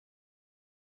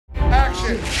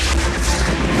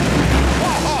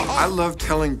I love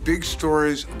telling big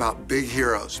stories about big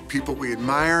heroes, people we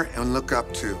admire and look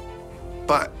up to.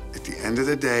 But at the end of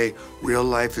the day, real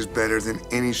life is better than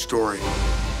any story.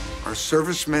 Our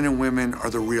servicemen and women are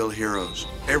the real heroes.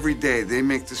 Every day, they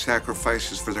make the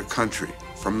sacrifices for their country,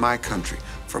 for my country,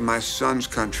 for my son's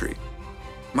country.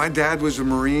 My dad was a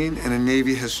Marine and a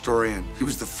Navy historian. He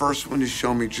was the first one to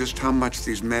show me just how much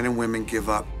these men and women give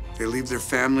up. They leave their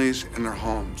families and their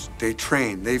homes. They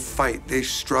train, they fight, they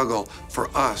struggle for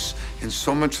us. And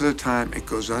so much of the time, it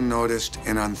goes unnoticed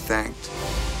and unthanked.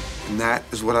 And that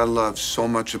is what I love so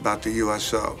much about the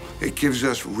USO. It gives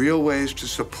us real ways to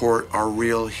support our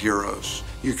real heroes.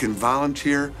 You can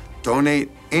volunteer,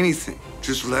 donate, anything.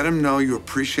 Just let them know you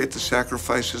appreciate the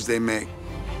sacrifices they make.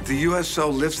 The USO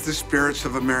lifts the spirits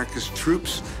of America's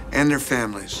troops and their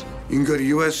families. You can go to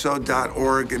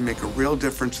USO.org and make a real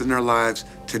difference in their lives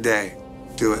today.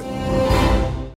 Do it.